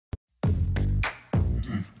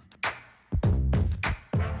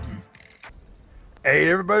Hey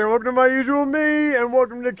everybody, welcome to my usual me, and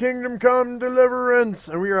welcome to Kingdom Come Deliverance.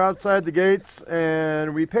 And we are outside the gates,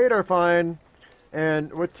 and we paid our fine.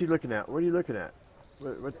 And what's he looking at? What are you looking at?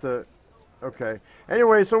 What the... Okay.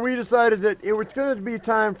 Anyway, so we decided that it was going to be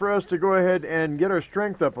time for us to go ahead and get our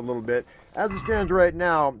strength up a little bit. As it stands right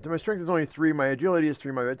now, my strength is only 3, my agility is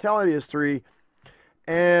 3, my vitality is 3,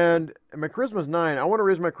 and my charisma is 9. I want to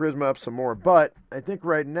raise my charisma up some more, but I think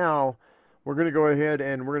right now we're going to go ahead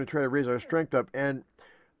and we're going to try to raise our strength up. And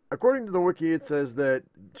according to the wiki, it says that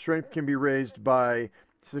strength can be raised by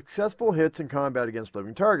successful hits in combat against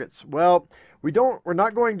living targets. Well, we're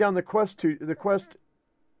not going down the quest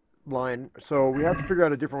line, so we have to figure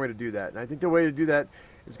out a different way to do that. And I think the way to do that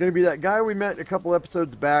is going to be that guy we met a couple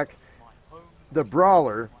episodes back, the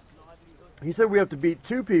brawler. He said we have to beat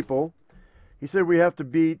 2 people. He said we have to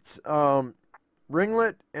beat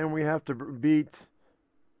Ringlet, and we have to beat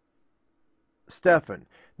Stefan.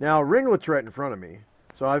 Now Ringlet's right in front of me,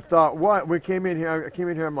 so I thought, what? I came in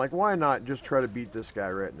here, I'm like, why not just try to beat this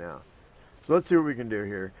guy right now? So let's see what we can do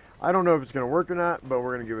here. I don't know if it's going to work or not, but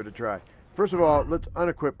we're going to give it a try. First of all, let's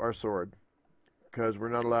unequip our sword, because we're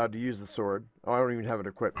not allowed to use the sword. Oh, I don't even have it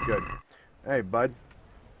equipped. Good. Hey, bud.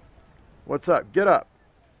 What's up? Get up.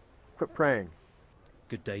 Quit praying.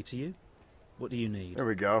 Good day to you. What do you need? There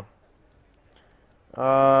we go.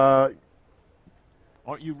 Aren't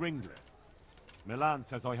you Ringlet? Milan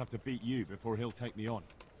says I have to beat you before he'll take me on.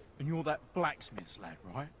 And you're that blacksmith's lad,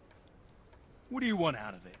 right? What do you want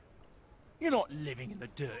out of it? You're not living in the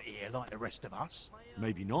dirt here like the rest of us.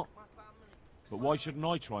 Maybe not. But why shouldn't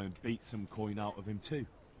I try and beat some coin out of him too?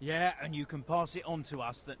 Yeah, and you can pass it on to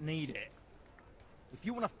us that need it. If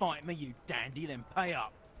you want to fight me, you dandy, then pay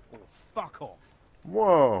up. Or fuck off.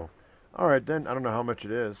 Whoa. Alright then, I don't know how much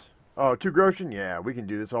it is. Oh, 2 groschen? Yeah, we can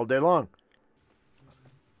do this all day long.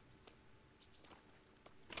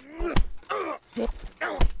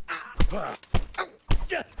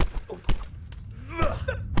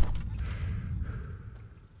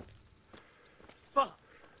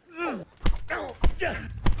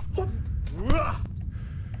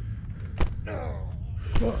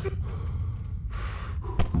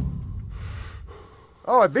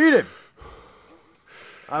 Oh, I beat him!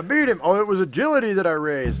 I beat him! Oh, it was agility that I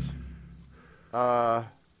raised.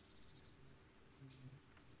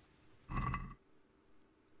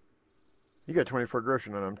 You got 24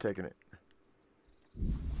 groschen on it, I'm taking it.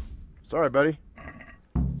 Sorry, buddy.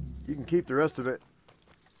 You can keep the rest of it.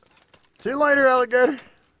 See you later, alligator!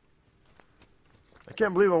 I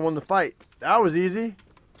can't believe I won the fight. That was easy.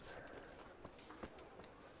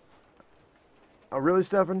 Oh, really,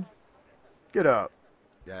 Stefan? Get up.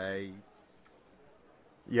 Day.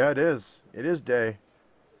 Yeah, it is. It is day.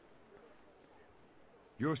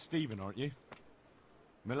 You're Stephen, aren't you?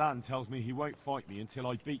 Milan tells me he won't fight me until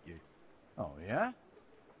I beat you. Oh, yeah?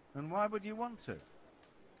 And why would you want to?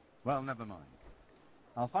 Well, never mind.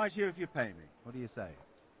 I'll fight you if you pay me. What do you say?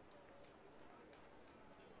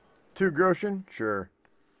 2 groschen? Sure.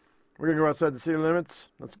 We're gonna go outside the city limits.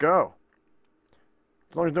 Let's go.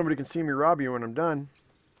 As long as nobody can see me rob you when I'm done.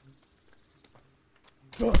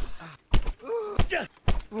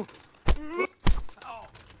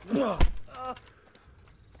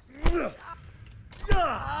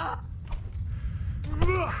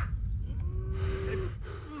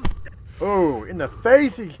 Oh, in the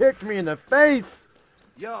face! He kicked me in the face!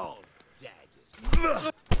 Yo,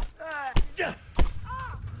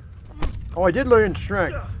 Oh, I did learn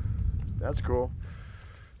strength. That's cool.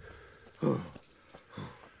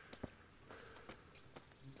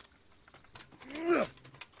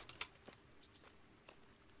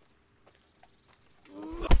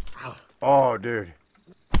 Oh, dude.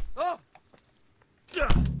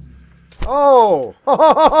 Oh!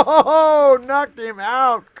 Oh! Knocked him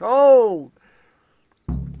out cold.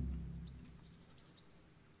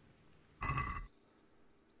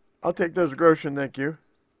 I'll take those groschen, thank you.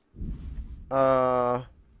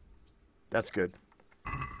 That's good.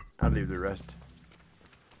 I'll leave the rest.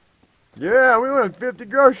 Yeah, we went 50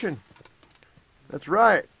 groschen. That's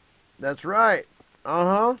right. That's right.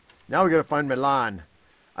 Uh-huh. Now we gotta find Milan.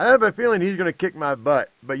 I have a feeling he's gonna kick my butt,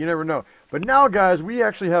 but you never know. But now, guys, we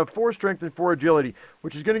actually have 4 strength and 4 agility,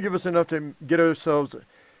 which is gonna give us enough to get ourselves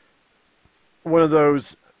one of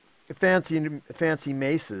those fancy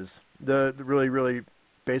maces. The really, really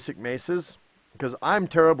basic maces. Because I'm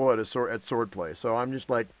terrible at sword play, so I'm just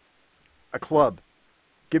like a club.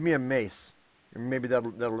 Give me a mace, and maybe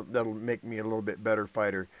that'll make me a little bit better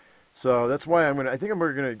fighter. So that's why I think I'm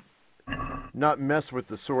gonna not mess with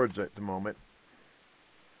the swords at the moment.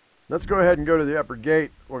 Let's go ahead and go to the upper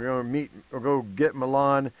gate. We're going to go get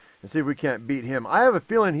Milan and see if we can't beat him. I have a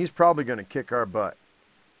feeling he's probably going to kick our butt.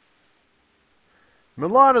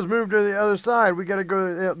 Milan has moved to the other side. We got to go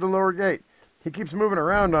to the lower gate. He keeps moving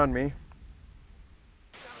around on me.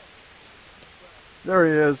 There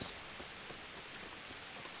he is.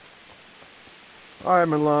 All right,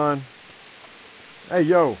 Milan. Hey,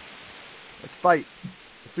 yo. Let's fight.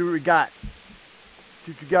 Let's see what we got.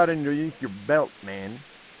 See what you got underneath your belt, man.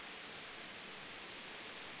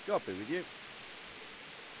 God be with you.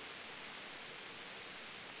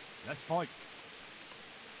 Let's fight.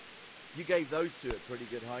 You gave those two a pretty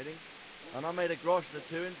good hiding, and I made a groschen or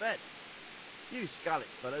two in bets. You Scalix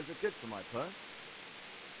fellows are good for my purse.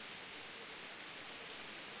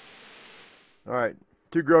 All right,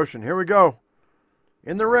 2 groschen. Here we go.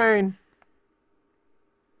 In the rain.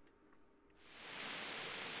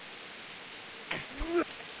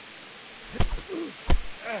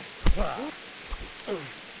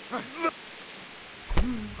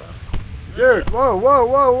 Dude, whoa, whoa,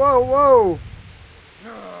 whoa, whoa, whoa.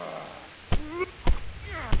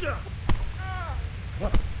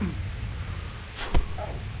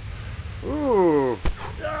 Ooh.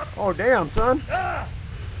 Oh, damn, son.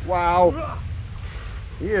 Wow.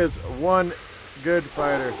 He is one good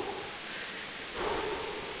fighter.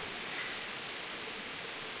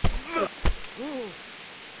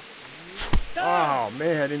 Oh,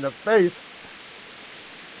 man, in the face.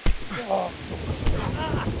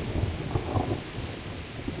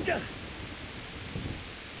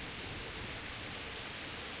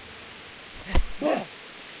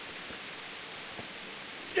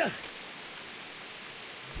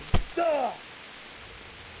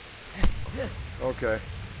 Okay.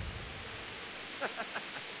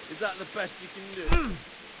 Is that the best you can do?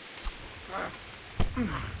 No.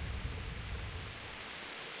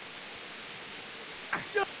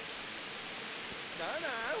 You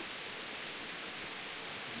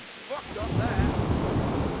fucked up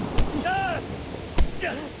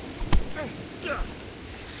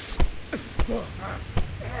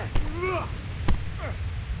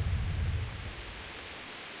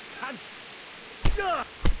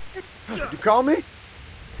Did you call me?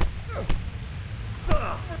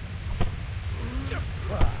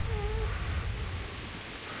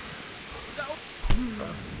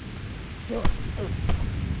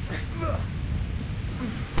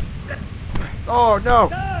 Oh, no.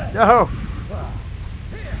 No.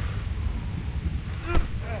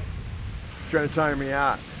 Trying to tire me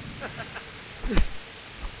out.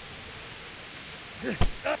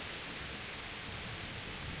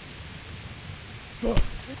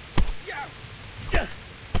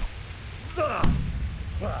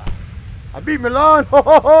 I beat Milan. Ho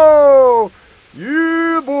ho ho!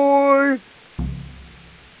 Yeah, boy.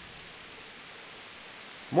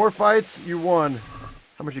 More fights, you won.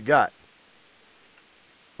 How much you got?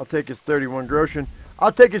 I'll take his 31 groschen.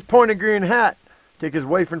 I'll take his pointed green hat. Take his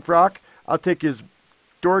wafing frock. I'll take his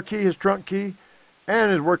door key, his trunk key,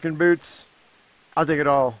 and his working boots. I'll take it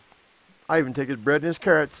all. I even take his bread and his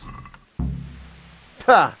carrots.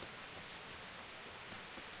 Ha!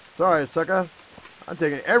 Sorry, sucker. I'm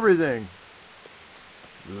taking everything.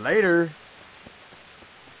 Later.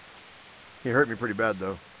 He hurt me pretty bad,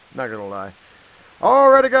 though. Not gonna lie.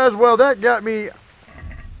 Alrighty, guys. Well, that got me.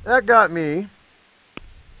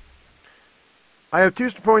 I have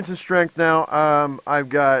 2 points in strength now. I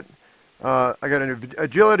got an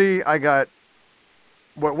agility. I got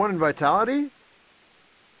what, 1 in vitality?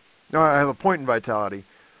 No, I have a point in vitality.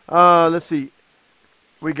 Let's see.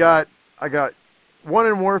 I got 1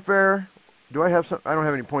 in warfare. Do I have some? I don't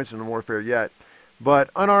have any points in the warfare yet.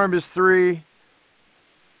 But unarmed is 3.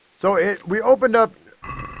 So we opened up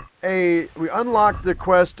we unlocked the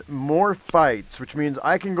quest more fights, which means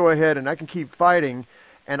I can go ahead and I can keep fighting,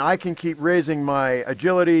 and I can keep raising my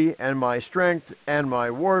agility and my strength and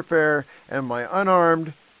my warfare and my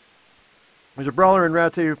unarmed. There's a brawler in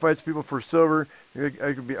Ratsay who fights people for silver. I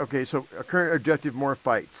could be okay. So a current objective: more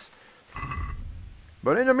fights.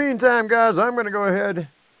 But in the meantime, guys, I'm going to go ahead.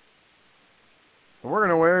 We're going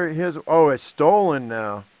to wear his... Oh, it's stolen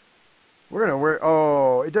now. We're going to wear...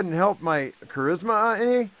 Oh, it doesn't help my charisma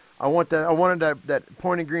any. I wanted that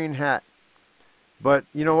pointy green hat. But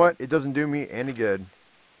you know what? It doesn't do me any good.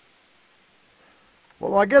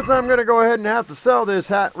 Well, I guess I'm going to go ahead and have to sell this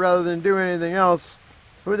hat rather than do anything else.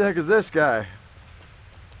 Who the heck is this guy?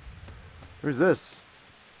 Who's this?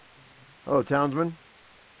 Oh, townsman.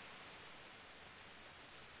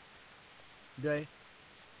 Day.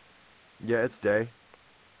 Yeah, it's day.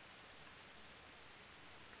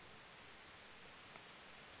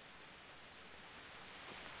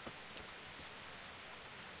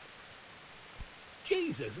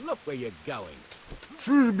 Jesus, look where you're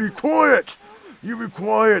going. Be quiet! You be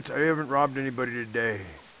quiet! I haven't robbed anybody today.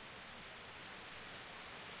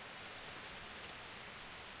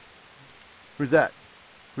 Who's that?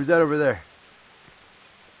 Who's that over there?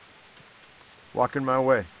 Walking my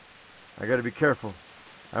way. I gotta be careful.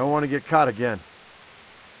 I don't want to get caught again.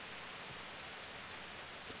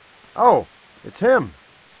 Oh, it's him.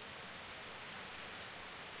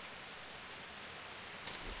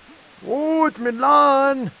 Oh, it's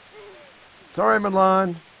Milan. Sorry,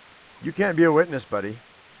 Milan. You can't be a witness, buddy.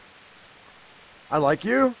 I like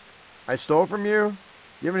you. I stole from you.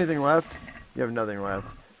 You have anything left? You have nothing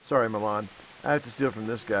left. Sorry, Milan. I have to steal from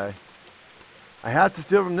this guy. I have to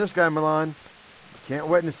steal from this guy, Milan. You can't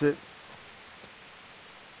witness it.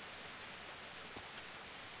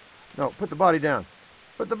 No, put the body down.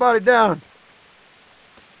 Put the body down.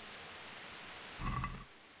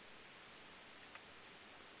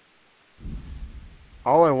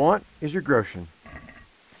 All I want is your groschen.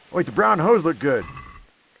 Oh, wait, the brown hose look good.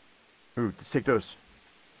 Ooh, let's take those.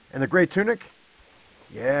 And the gray tunic?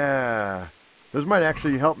 Yeah. Those might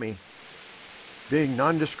actually help me. Being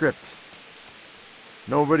nondescript.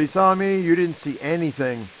 Nobody saw me. You didn't see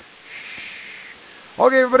anything. Shh.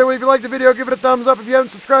 Okay, everybody, well, if you liked the video, give it a thumbs up. If you haven't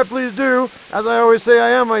subscribed, please do. As I always say, I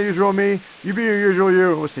am my usual me. You be your usual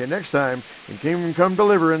you. We'll see you next time in Kingdom Come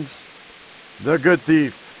Deliverance. The Good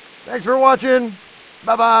Thief. Thanks for watching.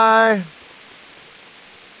 Bye-bye.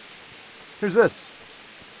 Who's this?